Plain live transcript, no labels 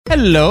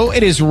Hello,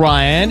 it is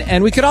Ryan,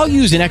 and we could all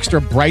use an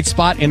extra bright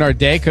spot in our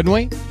day, couldn't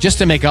we? Just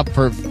to make up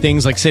for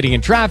things like sitting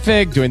in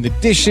traffic, doing the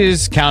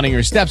dishes, counting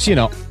your steps, you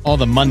know, all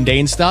the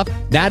mundane stuff.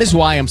 That is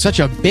why I'm such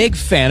a big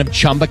fan of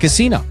Chumba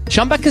Casino.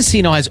 Chumba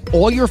Casino has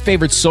all your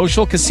favorite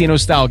social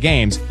casino-style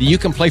games that you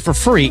can play for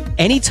free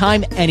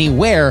anytime,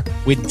 anywhere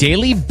with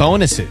daily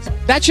bonuses.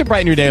 That should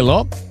brighten your day a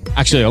little.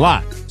 Actually, a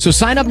lot. So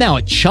sign up now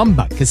at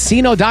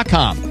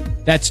ChumbaCasino.com.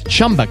 That's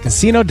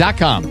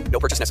ChumbaCasino.com. No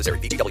purchase necessary.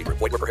 VGW Group.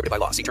 Void where prohibited by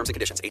law. See terms and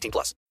conditions. 18+.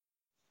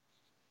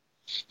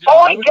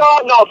 Only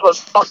God knows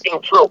what's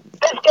fucking true.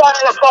 This guy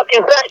in the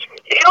fucking bench,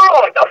 you don't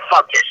know what the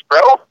fuck is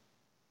true.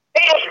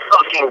 He ain't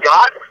fucking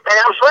God, and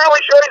I'm really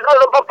sure he's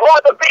going to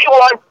purport to be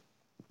one.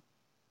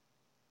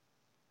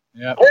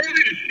 Yep.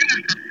 Holy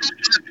shit, it's a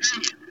fucking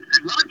opinion.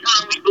 At one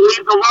time, we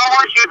believed the law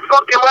you'd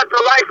fucking let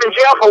the life in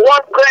jail for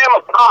 1 gram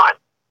of pot.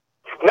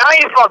 Now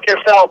you fucking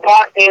sell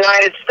pot in the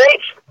United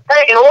States.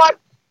 Hey, you know what?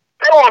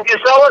 They want you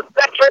to sell it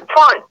metric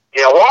ton.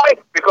 You know why?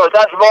 Because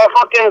that's more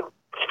fucking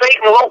state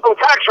and local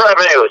tax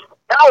revenues.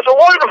 Now it's a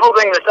wonderful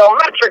thing to sell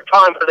metric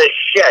ton for this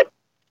shit.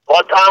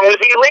 One time it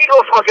was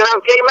illegal fucking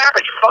have gay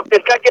marriage. Fuck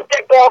this, cut your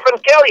dick off and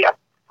kill you.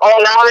 Oh,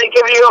 now they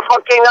give you a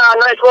fucking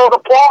nice little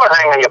diploma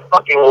hang on your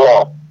fucking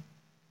wall.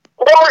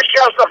 Law is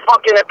just a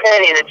fucking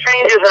opinion. It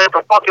changes at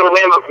the fucking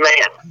whim of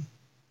man.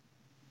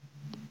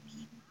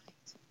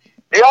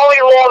 The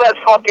only law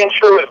that's fucking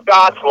true is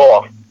God's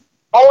law.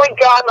 Only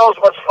God knows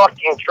what's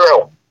fucking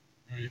true.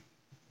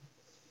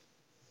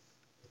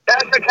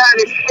 That's the kind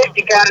of shit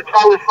you gotta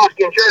tell the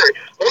fucking jury.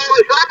 All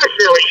this other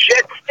silly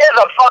shit is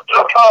a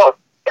fucking code.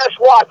 Guess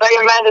what? They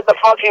amended the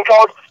fucking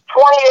code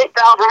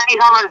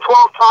 28,812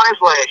 times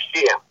last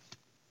year.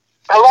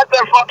 And let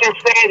them fucking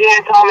stand here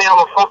and tell me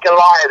I'm a fucking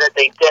liar that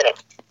they did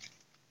it.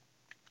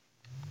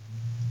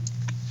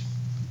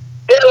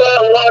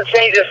 The law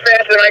changes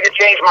faster than I can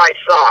change my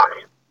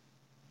socks.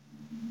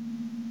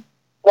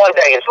 One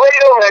day it's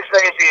legal, next day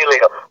it's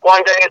illegal.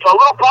 One day it's a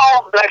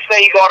loophole, next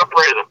day you go to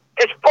prison.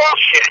 It's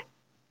bullshit.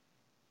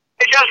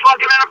 It's just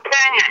fucking an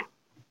opinion.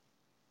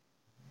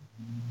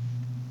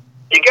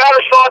 You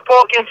gotta start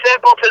talking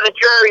simple to the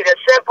jury. They're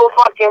simple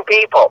fucking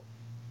people.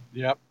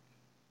 Yep.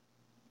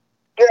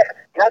 Yeah,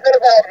 nothing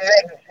about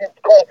mega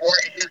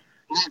corporations,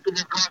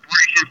 multiple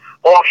corporations,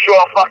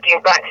 offshore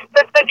fucking banks.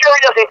 The jury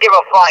doesn't give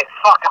a flying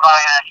fuck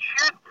about that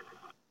shit.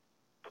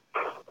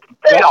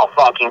 They don't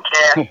fucking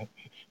care.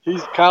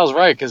 Kyle's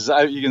right, because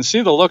you can see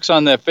the looks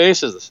on their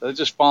faces. They're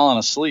just falling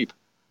asleep.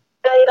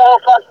 They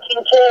don't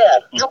fucking care.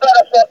 You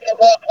gotta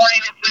fucking go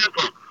plain and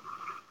simple.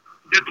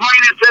 They're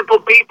plain and simple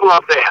people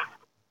up there.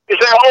 You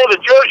say, oh, the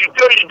Jersey,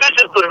 this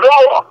is the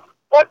law.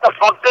 What the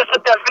fuck? This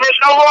is the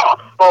definition of law.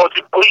 Oh, it's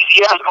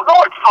ecclesiastical. No,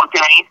 it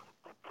fucking ain't.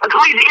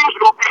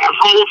 Ecclesiastical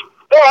assholes.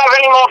 They don't have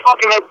any more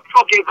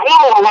fucking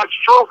clue on what's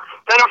true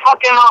than a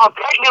fucking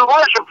pagan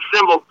worship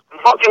symbol.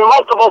 Fucking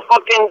multiple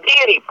fucking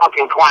deity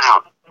fucking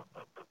clown.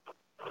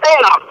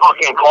 They're not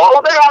fucking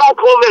cold. They got no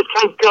clue there's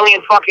 10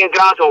 billion fucking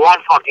gods or one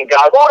fucking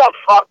god. Who the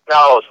fuck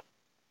knows?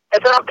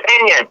 It's an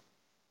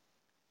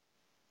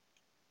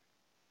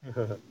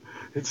opinion.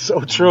 It's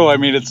so true. I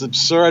mean, it's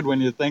absurd when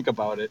you think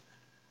about it.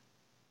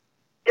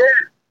 Yeah.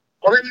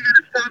 Well, then you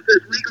gotta stop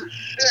this legal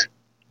shit.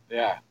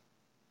 Yeah.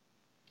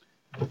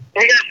 You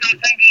gotta stop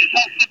thinking you're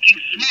so fucking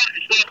smart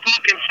and start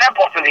talking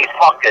simple to these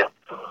fuckers.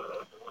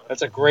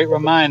 That's a great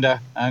reminder.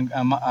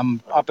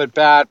 I'm up at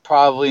bat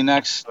probably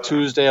next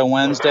Tuesday or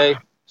Wednesday.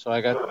 So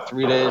I got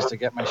 3 days to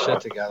get my shit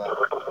together.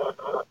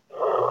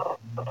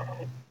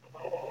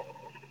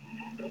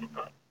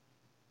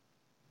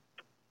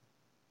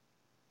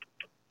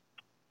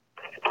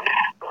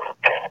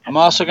 I'm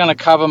also going to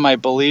cover my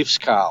beliefs,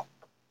 Karl.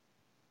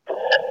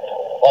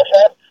 What's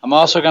that? I'm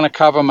also going to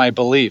cover my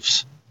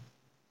beliefs.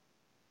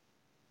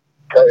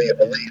 Cover your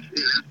beliefs.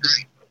 Yeah, that's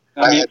great.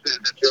 I mean,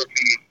 that's your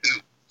opinion too.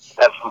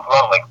 That's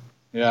lovely.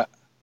 Yeah.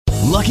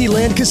 Lucky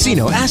Land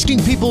Casino,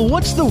 asking people,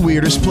 what's the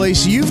weirdest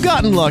place you've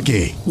gotten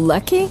lucky?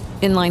 Lucky?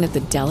 In line at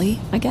the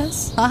deli, I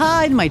guess?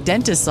 Aha, in my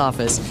dentist's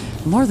office.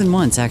 More than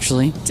once,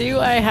 actually.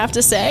 Do I have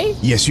to say?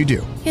 Yes, you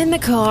do. In the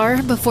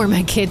car before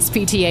my kids'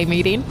 PTA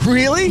meeting.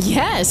 Really?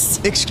 Yes.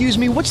 Excuse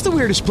me, what's the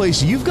weirdest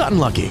place you've gotten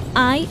lucky?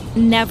 I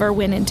never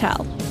win and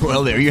tell.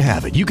 Well, there you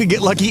have it. You can get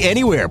lucky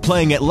anywhere,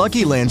 playing at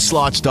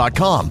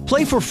LuckyLandSlots.com.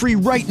 Play for free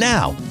right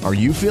now. Are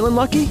you feeling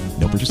lucky?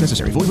 No purchase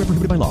necessary. Void where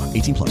prohibited by law.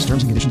 18+.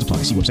 Terms and conditions apply.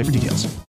 See website for details.